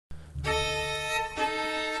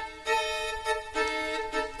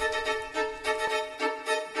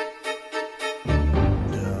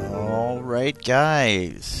Alright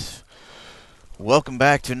guys, welcome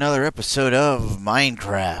back to another episode of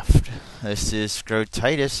Minecraft. This is Scro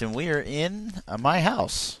Titus and we are in my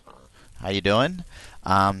house. How you doing?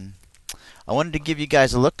 I wanted to give you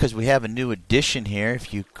guys a look because we have a new addition here.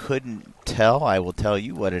 If you couldn't tell, I will tell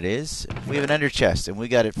you what it is. We have an ender chest and we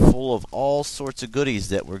got it full of all sorts of goodies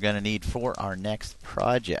that we're going to need for our next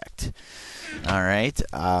project. Alright,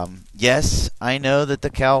 yes, I know that the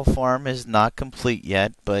cow farm is not complete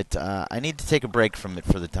yet, but I need to take a break from it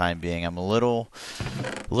for the time being. I'm a little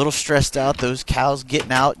stressed out. Those cows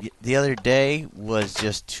getting out the other day was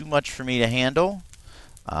just too much for me to handle.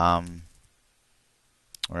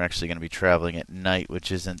 We're actually going to be traveling at night,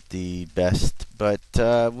 which isn't the best, but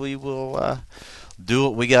we will do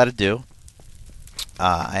what we got to do.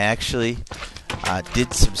 I actually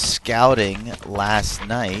did some scouting last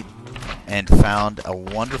night and found a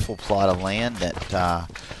wonderful plot of land that I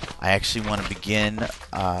actually want to begin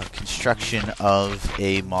construction of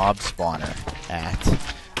a mob spawner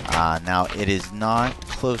at. Now, it is not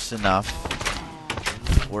close enough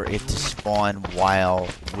for it to spawn while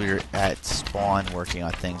we're at spawn working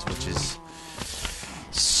on things, which is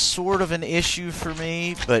sort of an issue for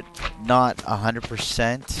me, but not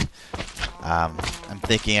 100%. I'm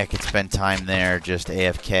thinking I could spend time there just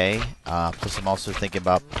AFK. Plus, I'm also thinking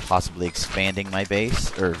about possibly expanding my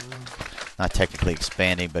base, or not technically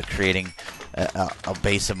expanding, but creating a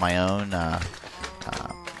base of my own.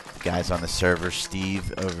 Guys on the server,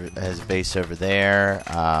 Steve has a base over there.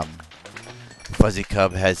 Fuzzy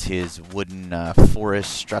Cub has his wooden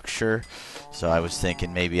forest structure. So I was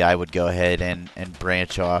thinking maybe I would go ahead and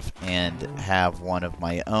branch off and have one of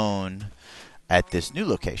my own at this new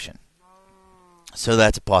location. So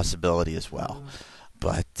that's a possibility as well.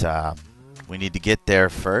 But we need to get there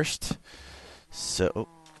first. So,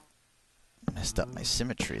 messed up my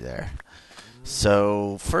symmetry there.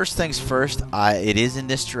 So, first things first, it is in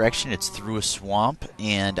this direction. It's through a swamp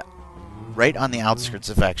and right on the outskirts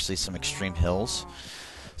of actually some extreme hills.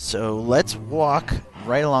 So let's walk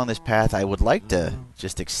right along this path. I would like to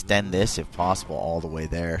just extend this, if possible, all the way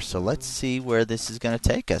there. So let's see where this is going to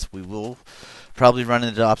take us. We will probably run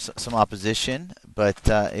into some opposition, but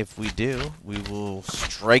if we do, we will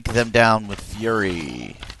strike them down with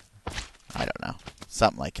fury. I don't know.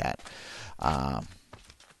 Something like that.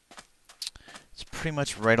 It's pretty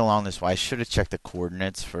much right along this way. I should have checked the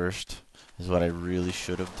coordinates first, is what I really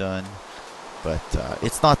should have done. But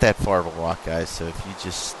it's not that far of a walk, guys, so if you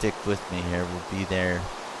just stick with me here, we'll be there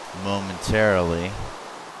momentarily.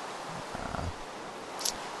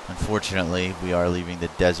 Unfortunately, we are leaving the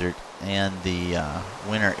desert and the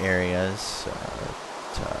winter areas.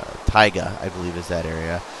 Taiga, I believe, is that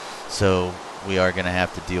area. So we are going to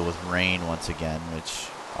have to deal with rain once again, which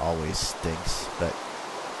always stinks. But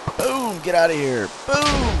boom! Get out of here!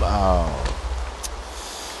 Boom! Oh.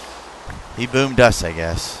 He boomed us, I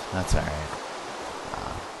guess. That's alright.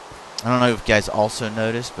 I don't know if you guys also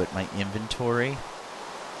noticed, but my inventory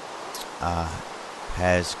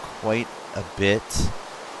has quite a bit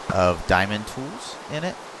of diamond tools in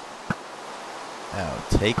it. Oh,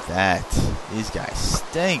 take that. These guys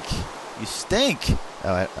stink. You stink.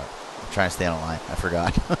 Oh, I'm trying to stay on a line. I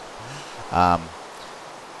forgot.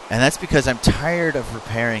 And that's because I'm tired of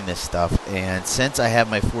repairing this stuff. And since I have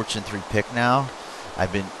my Fortune 3 pick now,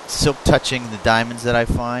 I've been silk touching the diamonds that I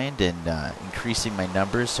find and increasing my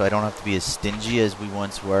numbers so I don't have to be as stingy as we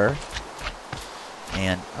once were.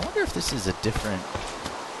 And I wonder if this is a different...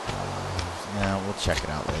 we'll check it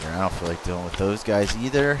out later. I don't feel like dealing with those guys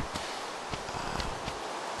either.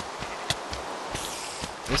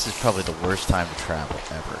 This is probably the worst time to travel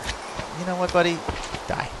ever. You know what, buddy?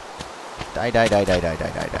 Die. Die, die, die, die, die,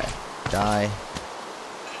 die, die, die. Die.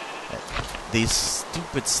 These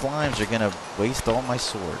stupid slimes are going to waste all my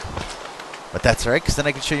sword. But that's alright, because then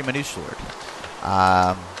I can show you my new sword.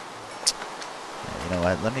 You know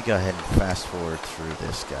what? Let me go ahead and fast forward through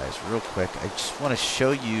this, guys, real quick. I just want to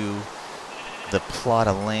show you the plot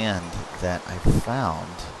of land that I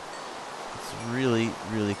found. It's really,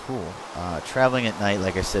 really cool. Traveling at night,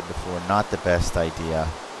 like I said before, not the best idea.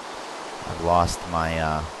 I've lost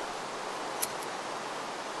my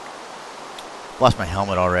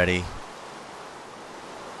helmet already.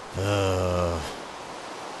 I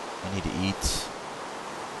need to eat.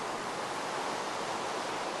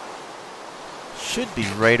 Should be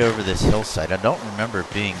right over this hillside. I don't remember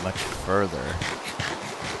it being much further.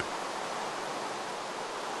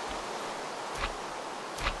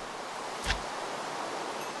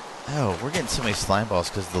 Oh, we're getting so many slime balls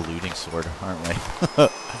because of the looting sword, aren't we?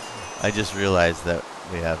 I just realized that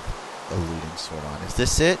we have a looting sword on. Is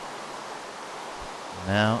this it?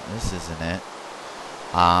 No, this isn't it.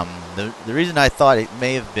 The reason I thought it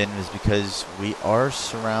may have been is because we are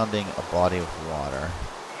surrounding a body of water.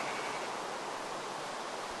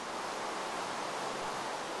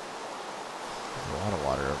 There's a lot of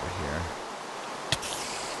water over here.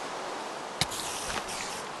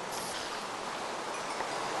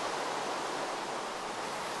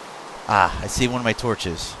 Ah, I see one of my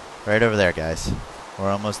torches. Right over there, guys.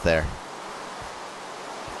 We're almost there.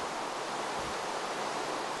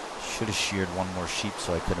 Should have sheared one more sheep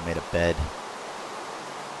so I could have made a bed.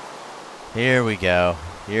 Here we go.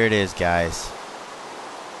 Here it is, guys.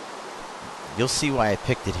 You'll see why I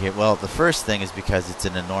picked it here. Well, the first thing is because it's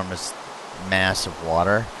an enormous mass of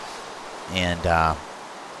water. And the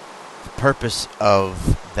purpose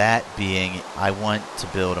of that being, I want to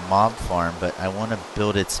build a mob farm, but I want to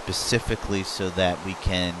build it specifically so that we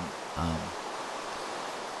can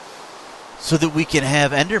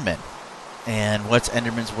have Enderman. And what's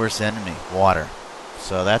Enderman's worst enemy? Water.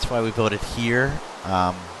 So that's why we built it here.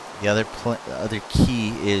 The other key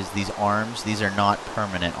is these arms. These are not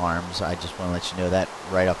permanent arms. I just want to let you know that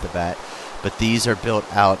right off the bat. But these are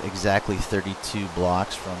built out exactly 32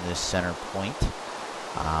 blocks from this center point.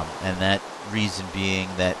 And that reason being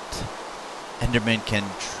that Enderman can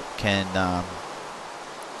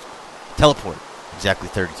teleport exactly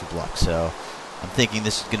 32 blocks. So I'm thinking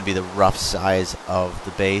this is going to be the rough size of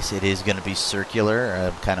the base. It is going to be circular.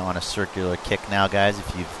 I'm kind of on a circular kick now, guys.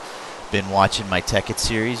 If you've been watching my Tech It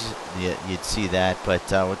series, you'd see that. But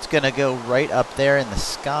it's going to go right up there in the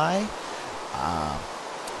sky.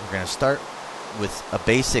 We're going to start with a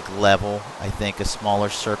basic level, I think a smaller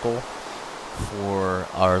circle for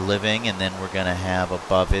our living, and then we're going to have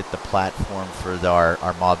above it the platform for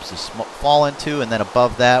our mobs to fall into, and then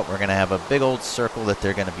above that we're going to have a big old circle that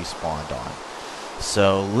they're going to be spawned on.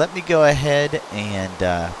 So let me go ahead and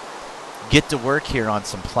get to work here on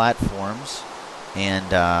some platforms. And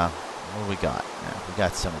what do we got? Yeah, we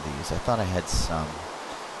got some of these. I thought I had some.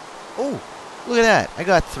 Oh, look at that. I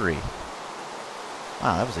got 3.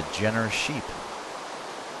 Wow, that was a generous sheep.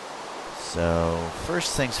 So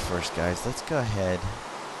first things first, guys. Let's go ahead.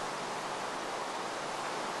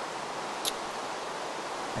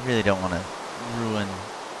 I really don't want to ruin...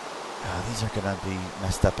 these are going to be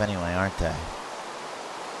messed up anyway, aren't they?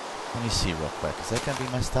 Let me see real quick. Is that going to be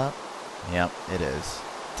messed up? Yep, it is.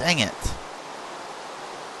 Dang it.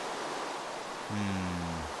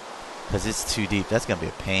 Because it's too deep. That's going to be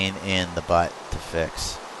a pain in the butt to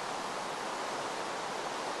fix.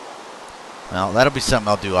 Well, that'll be something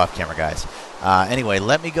I'll do off camera, guys. Anyway,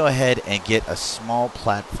 let me go ahead and get a small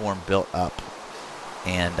platform built up.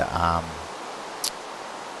 And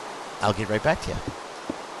I'll get right back to you.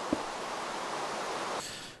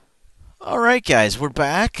 Alright, guys, we're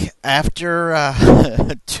back after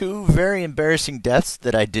 2 very embarrassing deaths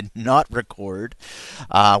that I did not record.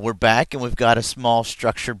 We're back, and we've got a small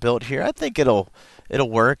structure built here. I think it'll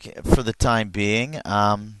work for the time being.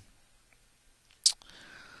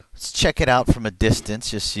 Let's check it out from a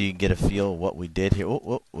distance, just so you can get a feel of what we did here. Whoa,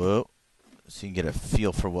 whoa, whoa. So you can get a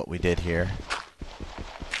feel for what we did here.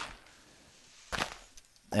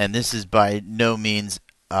 And this is by no means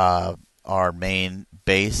our main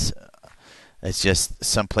base. It's just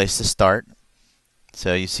some place to start.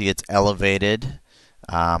 So you see it's elevated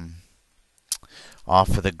off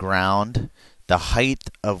of the ground. The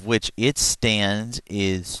height of which it stands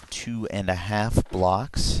is 2.5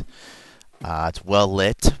 blocks. It's well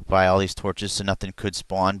lit by all these torches, so nothing could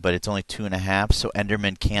spawn, but it's only 2.5, so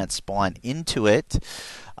Enderman can't spawn into it.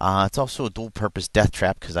 It's also a dual-purpose death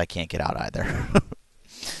trap because I can't get out either.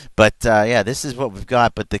 But yeah, this is what we've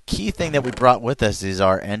got. But the key thing that we brought with us is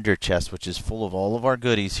our ender chest, which is full of all of our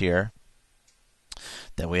goodies here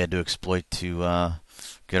that we had to exploit to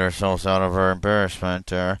get ourselves out of our embarrassment.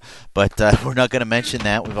 But we're not going to mention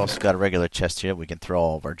that. We've also got a regular chest here that we can throw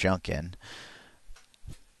all of our junk in.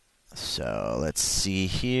 So let's see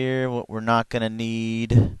here what we're not going to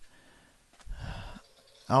need.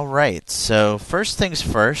 All right, so first things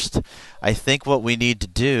first, I think what we need to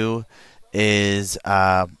do is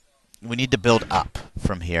we need to build up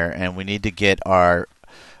from here, and we need to get our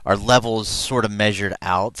levels sort of measured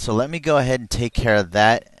out. So let me go ahead and take care of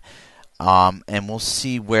that, and we'll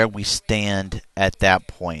see where we stand at that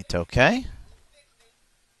point, okay?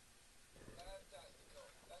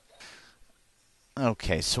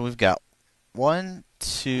 Okay, so we've got 1,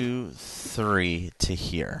 2, 3 to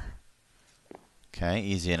here. Okay,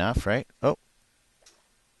 easy enough, right? Oh.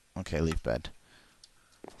 Okay, leaf bed.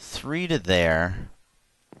 3 to there.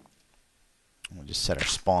 We'll just set our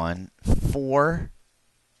spawn. 4,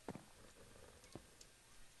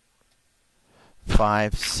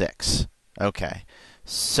 5, 6. Okay.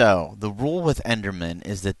 So, the rule with Enderman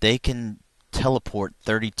is that they can teleport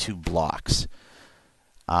 32 blocks.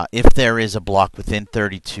 If there is a block within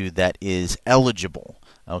 32 that is eligible.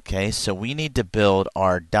 Okay, so we need to build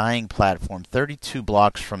our dying platform 32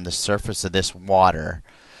 blocks from the surface of this water.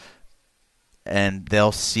 And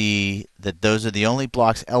they'll see that those are the only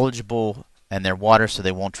blocks eligible, and they're water, so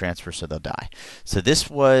they won't transfer, so they'll die. So this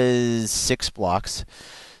was 6 blocks.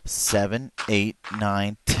 7, 8,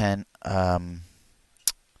 9, 10.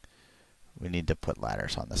 We need to put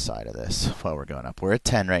ladders on the side of this while we're going up. We're at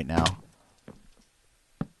 10 right now.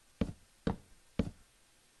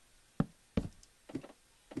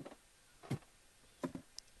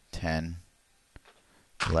 Ten,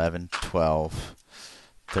 11, 12,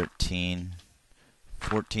 13,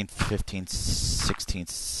 14, 15, 16,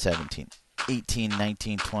 17, 18,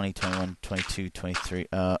 19, 20, 21, 22, 23.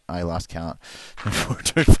 I lost count. 24,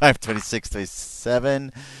 25, 26,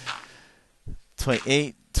 27,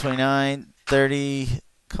 28, 29, 30.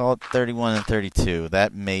 Call it 31 and 32.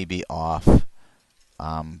 That may be off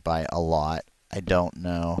by a lot. I don't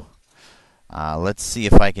know. Let's see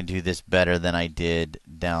if I can do this better than I did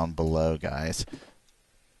down below, guys.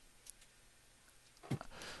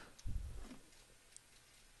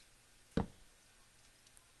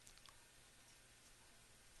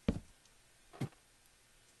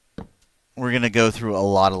 We're going to go through a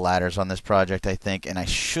lot of ladders on this project, I think, and I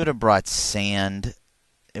should have brought sand.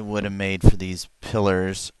 It would have made for these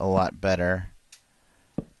pillars a lot better.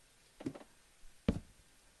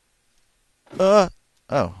 Oh.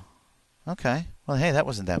 Okay. Well, hey, that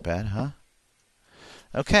wasn't that bad, huh?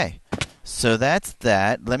 Okay. So that's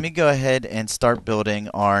that. Let me go ahead and start building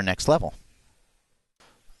our next level.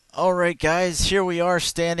 Alright, guys. Here we are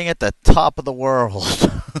standing at the top of the world.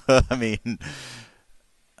 I mean,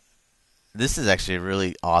 this is actually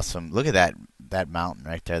really awesome. Look at that mountain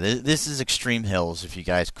right there. This is Extreme Hills, if you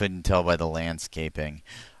guys couldn't tell by the landscaping.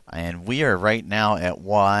 And we are right now at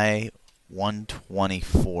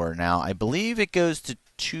Y124. Now, I believe it goes to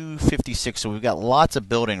 256, so we've got lots of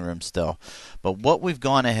building room still. But what we've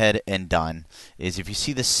gone ahead and done is, if you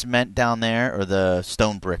see the cement down there, or the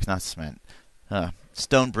stone brick, not cement,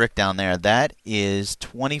 stone brick down there, that is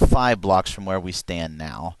 25 blocks from where we stand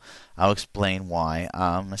now. I'll explain why.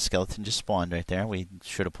 A skeleton just spawned right there. We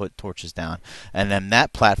should have put torches down. And then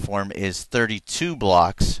that platform is 32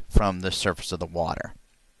 blocks from the surface of the water.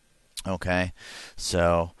 Okay,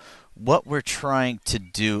 so what we're trying to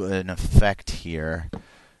do in effect here,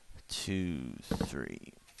 2,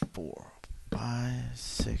 3, 4, 5,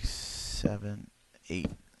 6, 7, 8,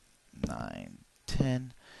 9,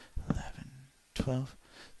 10, 11, 12,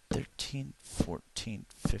 13, 14,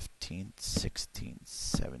 15, 16,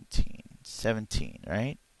 17. 17,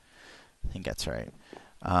 right? I think that's right.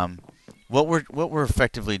 What we're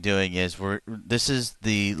effectively doing is this is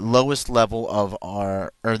the lowest level of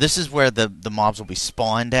our, or this is where the mobs will be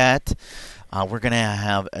spawned at. We're gonna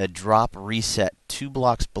have a drop reset 2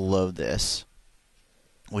 blocks below this,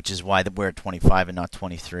 which is why we're at 25 and not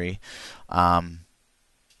 23.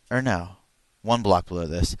 Or no, 1 block below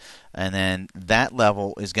this, and then that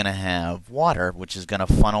level is gonna have water, which is gonna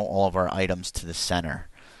funnel all of our items to the center.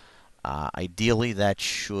 Ideally, that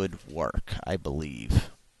should work, I believe.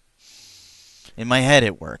 In my head,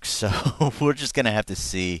 it works, so we're just going to have to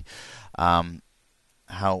see how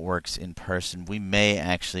it works in person. We may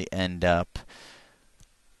actually end up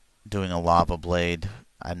doing a lava blade.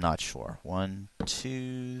 I'm not sure. 1,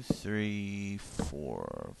 2, 3,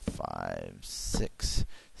 4, 5, 6,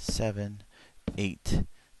 7, 8,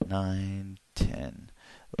 9, 10,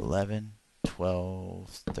 11, 12,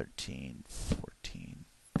 13, 14,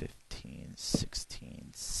 15,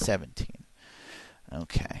 16, 17.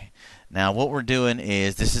 Okay. Now what we're doing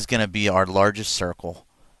is, this is going to be our largest circle.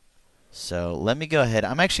 So let me go ahead.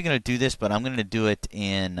 I'm actually going to do this, but I'm going to do it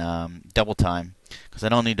in double time, because I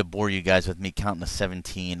don't need to bore you guys with me counting the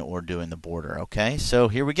 17 or doing the border. Okay, so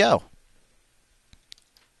here we go.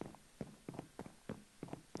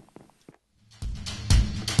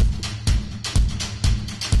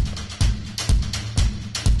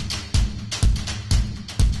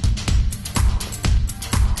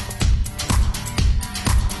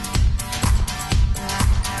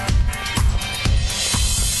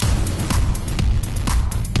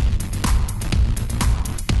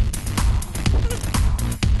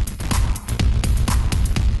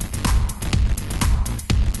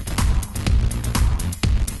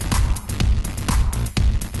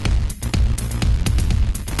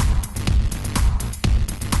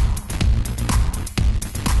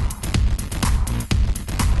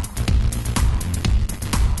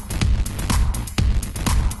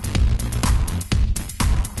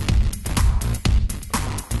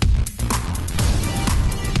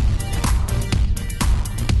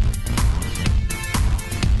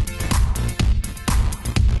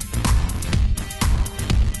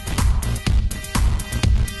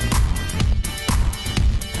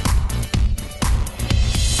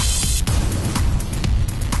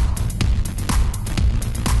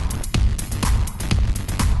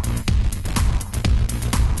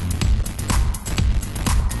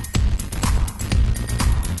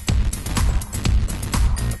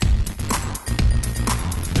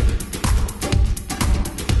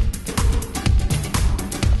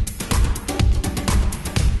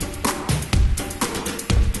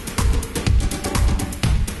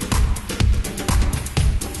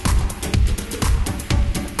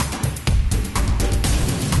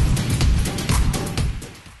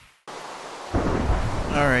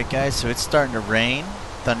 guys, so it's starting to rain,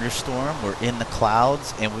 thunderstorm. We're in the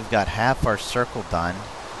clouds, and we've got half our circle done.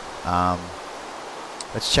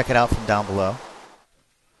 Let's check it out from down below.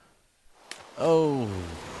 Oh,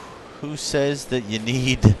 who says that you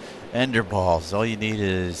need ender balls? All you need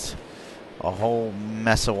is a whole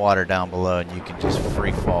mess of water down below, and you can just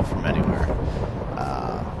free fall from anywhere.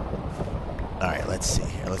 Alright, let's see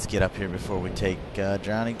here. Let's get up here before we take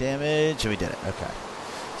drowning damage. We did it. Okay.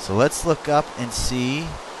 So let's look up and see.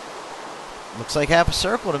 Looks like half a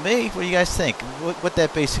circle to me. What do you guys think? What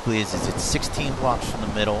that basically is it's 16 blocks from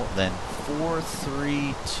the middle, then 4,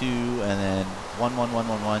 3, 2, and then 1, 1, 1,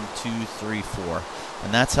 1, 1, 2, 3, 4.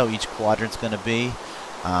 And that's how each quadrant's going to be.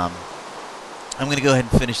 I'm going to go ahead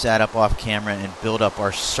and finish that up off camera and build up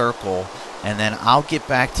our circle. And then I'll get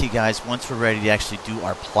back to you guys once we're ready to actually do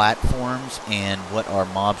our platforms and what our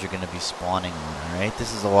mobs are going to be spawning on. Alright,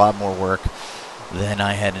 this is a lot more work than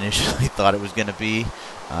I had initially thought it was going to be.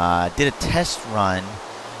 Did a test run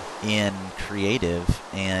in creative,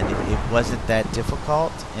 and it wasn't that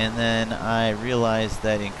difficult. And then I realized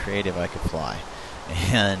that in creative I could fly,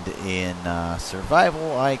 and in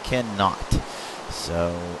survival I cannot.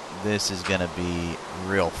 So this is going to be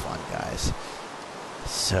real fun, guys.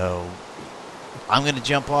 So I'm going to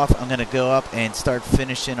jump off. I'm going to go up and start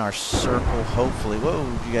finishing our circle, hopefully. Whoa,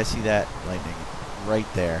 did you guys see that? Lightning right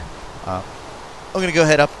there. I'm going to go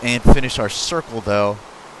ahead up and finish our circle, though.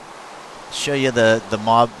 Show you the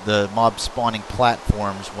mob spawning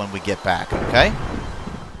platforms when we get back, okay?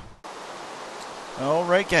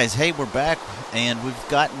 Alright, guys. Hey, we're back, and we've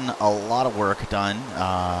gotten a lot of work done.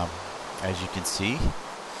 As you can see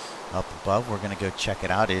up above, we're going to go check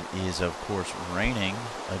it out. It is, of course, raining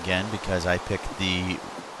again because I picked the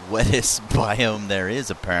wettest biome there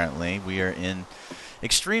is, apparently. We are in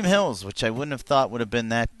Extreme Hills, which I wouldn't have thought would have been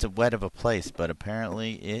that wet of a place, but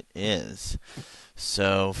apparently it is.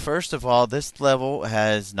 So, first of all, this level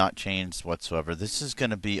has not changed whatsoever. This is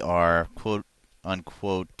going to be our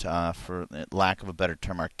quote-unquote, for lack of a better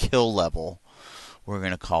term, our kill level, we're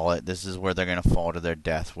going to call it. This is where they're going to fall to their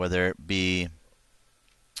death, whether it be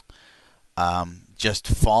just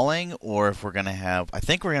falling, or if we're going to have, I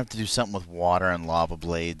think we're going to have to do something with water and lava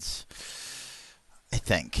blades. I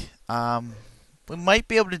think. We might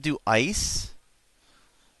be able to do ice.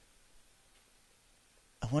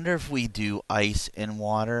 I wonder if we do ice and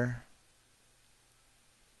water.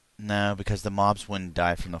 No, because the mobs wouldn't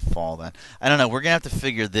die from the fall then. I don't know. We're going to have to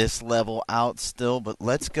figure this level out still, but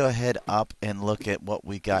let's go ahead up and look at what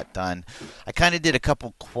we got done. I kind of did a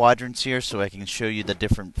couple quadrants here so I can show you the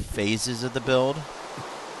different phases of the build.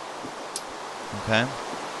 Okay.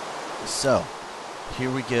 So,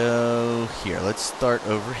 here we go here. Let's start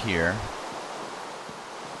over here.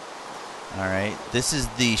 Alright, this is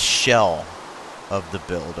the shell of the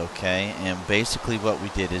build, okay? And basically what we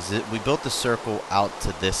did is we built the circle out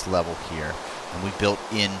to this level here, and we built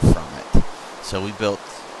in from it. So we built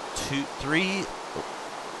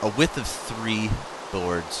a width of 3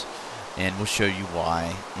 boards, and we'll show you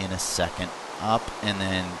why in a second. Up and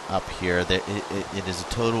then up here, it is a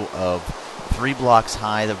total of 3 blocks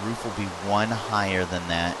high. The roof will be 1 higher than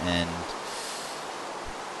that, and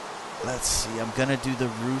let's see, I'm gonna do the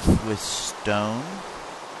roof with stone.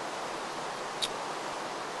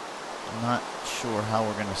 I'm not sure how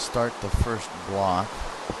we're gonna start the first block.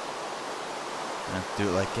 I'm gonna have to do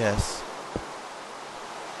it like this.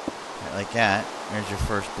 Right, like that. There's your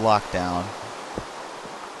first block down.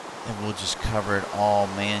 And we'll just cover it all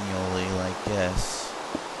manually like this.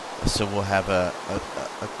 So we'll have a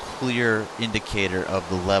clear indicator of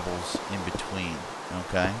the levels in between.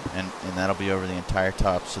 Okay? And that'll be over the entire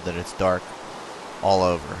top so that it's dark all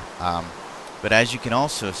over. But as you can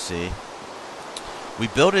also see, we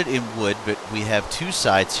built it in wood, but we have 2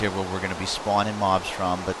 sides here where we're going to be spawning mobs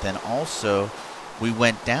from, but then also we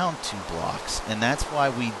went down 2 blocks, and that's why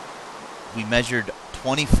we measured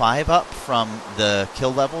 25 up from the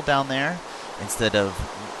kill level down there instead of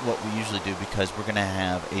what we usually do, because we're going to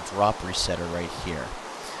have a drop resetter right here.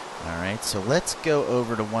 Alright, so let's go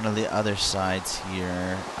over to one of the other sides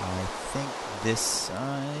here. I think this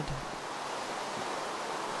side.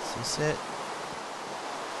 Is this it?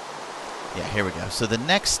 Yeah, here we go. So the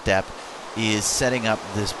next step is setting up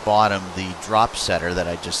this bottom, the drop setter that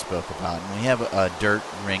I just spoke about. And we have a dirt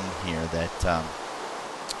ring here that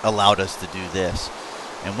allowed us to do this.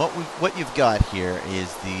 And what you've got here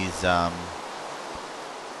is these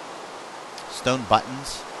stone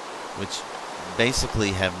buttons, which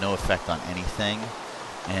basically have no effect on anything.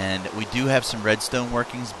 And we do have some redstone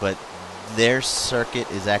workings, but their circuit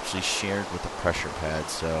is actually shared with the pressure pad,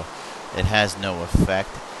 so it has no effect.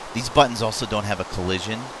 These buttons also don't have a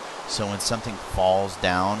collision, So when something falls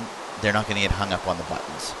down, they're not going to get hung up on the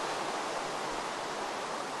buttons.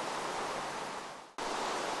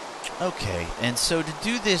 Okay, and so to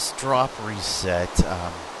do this drop reset,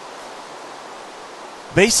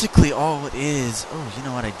 basically all it is... Oh, you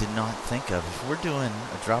know what I did not think of? If we're doing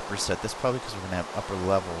a drop reset, that's probably because we're going to have upper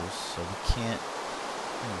levels, so we can't...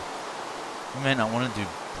 We may not want to do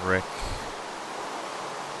brick.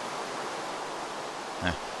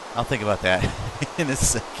 I'll think about that in a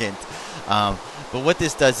second. But what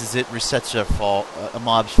this does is it resets a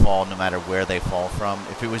mob's fall no matter where they fall from.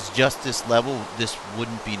 If it was just this level, this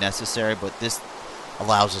wouldn't be necessary, but this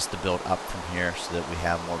allows us to build up from here so that we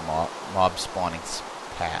have more mob spawning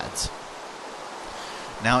pads.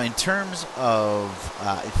 Now, in terms of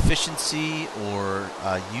efficiency or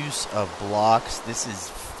use of blocks, this is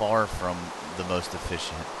far from the most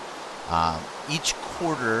efficient. Each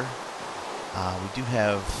quarter, we do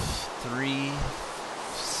have 3,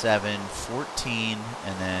 7, 14,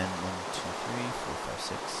 and then 1, 2, 3, 4, 5,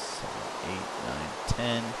 6, 7, 8,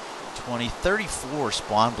 9, 10, 20, 34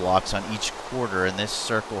 spawn blocks on each quarter, and this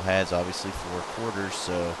circle has obviously 4 quarters,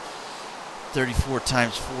 so 34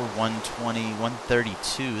 times 4, 120,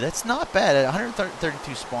 132. That's not bad.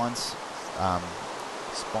 132 spawning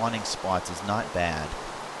spots is not bad.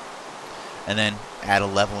 And then add a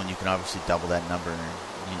level, and you can obviously double that number, and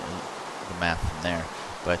the math from there.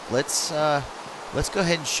 But let's go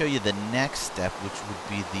ahead and show you the next step, which would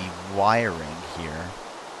be the wiring here.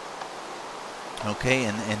 Okay,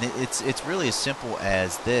 and it's really as simple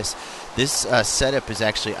as this. This setup is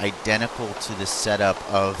actually identical to the setup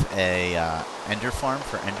of a Ender farm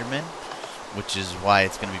for Enderman, which is why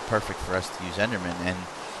it's going to be perfect for us to use Enderman. And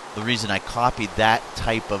the reason I copied that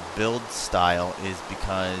type of build style is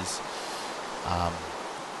because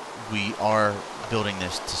we are building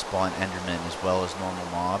this to spawn Endermen as well as normal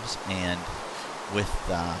mobs, and with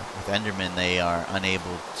Endermen, they are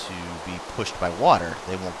unable to be pushed by water.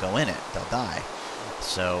 They won't go in it; they'll die.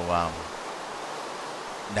 So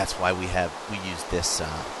that's why we use this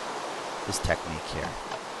this technique here.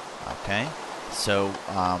 Okay, so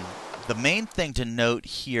the main thing to note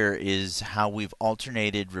here is how we've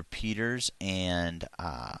alternated repeaters and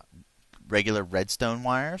regular redstone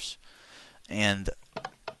wires, and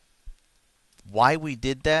why we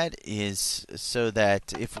did that is so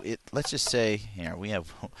that let's just say here we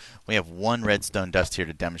have one redstone dust here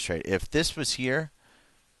to demonstrate. If this was here,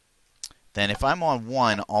 then if I'm on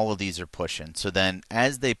one, all of these are pushing. So then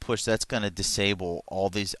as they push, that's going to disable all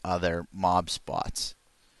these other mob spots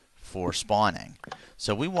for spawning.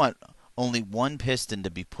 So we want only one piston to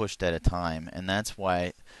be pushed at a time, and that's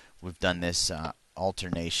why we've done this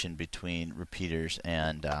alternation between repeaters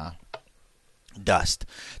and dust.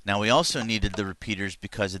 Now we also needed the repeaters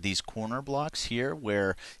because of these corner blocks here,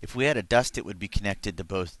 where if we had a dust, it would be connected to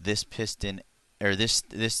both this piston or this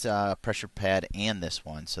pressure pad and this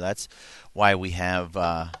one. So that's why we have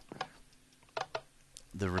the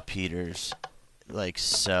repeaters like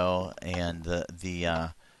so, and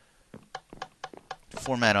the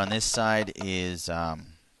format on this side is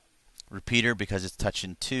repeater because it's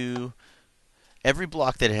touching 2. Every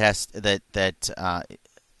block that it has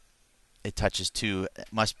it touches 2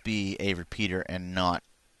 must be a repeater and not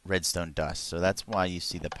redstone dust. So that's why you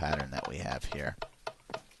see the pattern that we have here.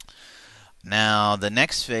 Now the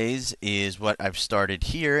next phase is what I've started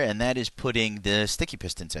here, and that is putting the sticky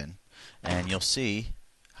pistons in. And you'll see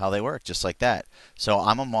how they work just like that. So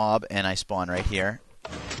I'm a mob and I spawn right here.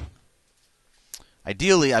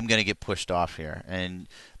 Ideally I'm going to get pushed off here, and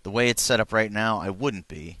the way it's set up right now I wouldn't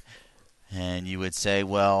be. And you would say,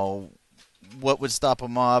 well, what would stop a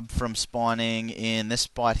mob from spawning in this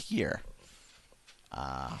spot here?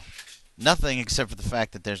 Nothing except for the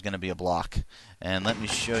fact that there's going to be a block. And let me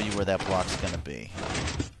show you where that block's going to be.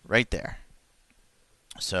 Right there.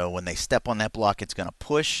 So when they step on that block, it's going to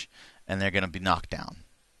push, and they're going to be knocked down.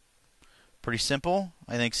 Pretty simple?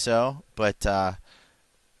 I think so. But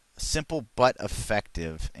simple but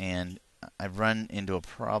effective. And I've run into a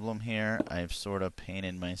problem here. I've sort of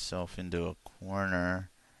painted myself into a corner.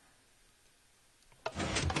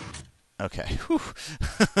 Okay.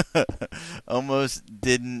 Almost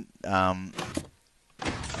didn't.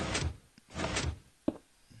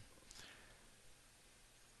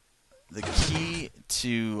 The key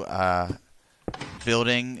to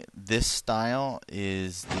building this style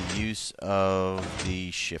is the use of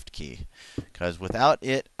the shift key, because without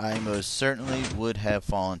it, I most certainly would have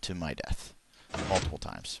fallen to my death multiple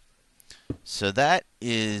times. So that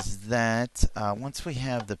is that. Once we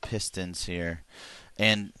have the pistons here,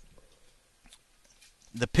 and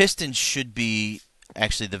the pistons should be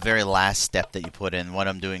actually the very last step that you put in, what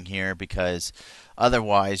I'm doing here, because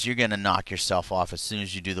Otherwise, you're going to knock yourself off as soon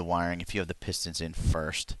as you do the wiring if you have the pistons in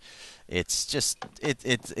first. It's just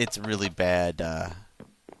it's really bad.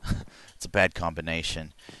 It's a bad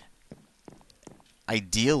combination.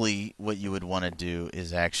 Ideally, what you would want to do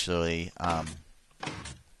is actually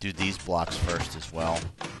do these blocks first as well.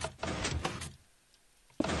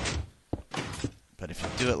 But if you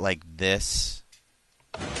do it like this,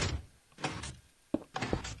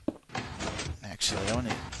 actually, I want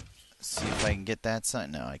to see if I can get that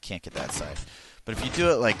side. No, I can't get that side. But if you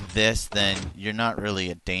do it like this, then you're not really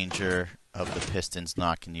at danger of the pistons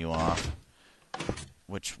knocking you off,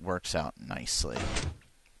 which works out nicely.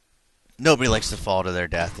 Nobody likes to fall to their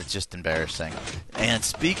death. It's just embarrassing. And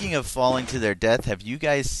speaking of falling to their death, have you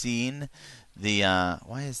guys seen the...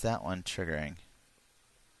 why is that one triggering?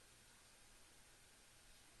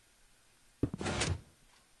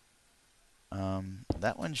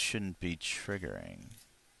 That one shouldn't be triggering.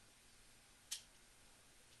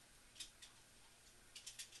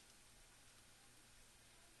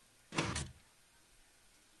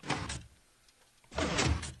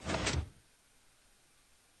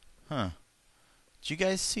 Huh. Did you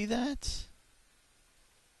guys see that?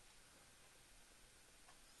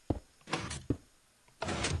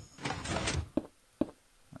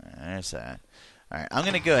 There's that. Alright, I'm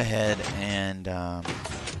going to go ahead and...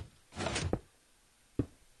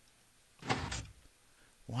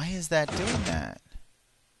 why is that doing that?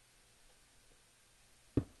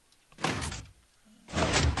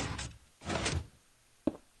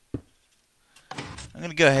 I'm going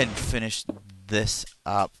to go ahead and finish this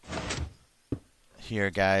up here,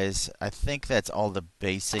 guys. I think that's all the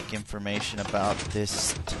basic information about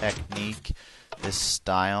this technique, this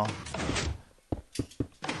style.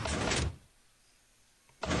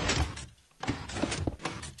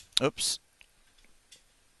 Oops.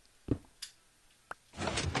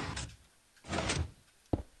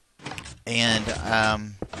 And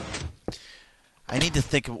I need to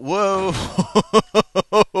think of... Whoa!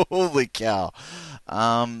 Holy cow.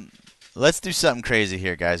 Let's do something crazy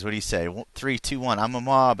here, guys. What do you say? 3, 2, 1. I'm a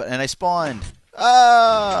mob, and I spawned.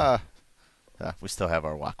 Ah! We still have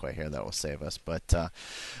our walkway here. That will save us. But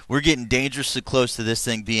we're getting dangerously close to this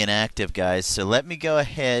thing being active, guys. So let me go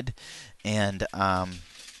ahead and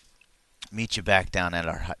meet you back down at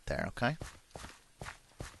our hut there, okay?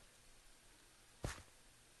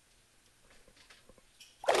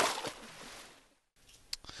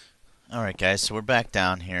 Alright guys, so we're back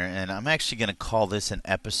down here, and I'm actually going to call this an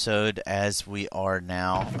episode as we are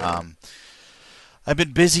now. I've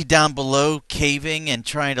been busy down below caving and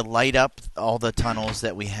trying to light up all the tunnels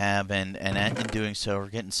that we have, and in doing so we're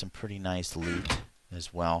getting some pretty nice loot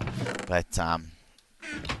as well. But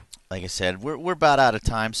like I said, we're about out of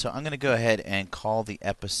time, so I'm going to go ahead and call the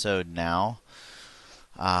episode now.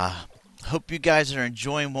 Hope you guys are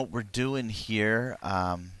enjoying what we're doing here.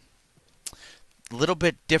 A little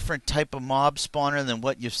bit different type of mob spawner than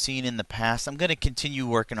what you've seen in the past. I'm going to continue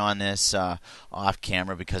working on this off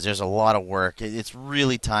camera because there's a lot of work. It's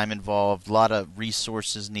really time involved, a lot of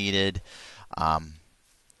resources needed.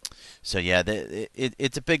 So yeah,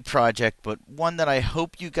 it's a big project, but one that I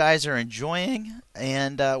hope you guys are enjoying,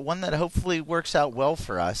 and one that hopefully works out well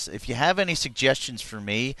for us. If you have any suggestions for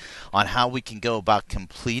me on how we can go about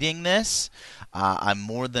completing this, I'm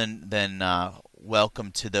more than welcome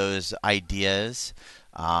to those ideas.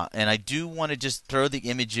 And I do want to just throw the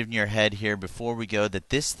image in your head here before we go that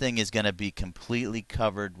this thing is going to be completely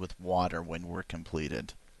covered with water when we're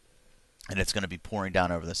completed. And it's going to be pouring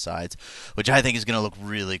down over the sides, which I think is going to look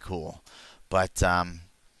really cool. But,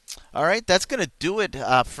 alright, that's going to do it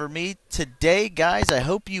for me today, guys. I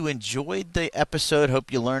hope you enjoyed the episode.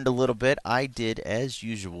 Hope you learned a little bit. I did, as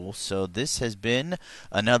usual. So this has been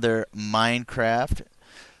another Minecraft.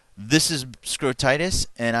 This is Scrotitis,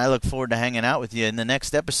 and I look forward to hanging out with you in the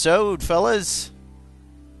next episode, fellas.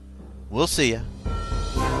 We'll see ya.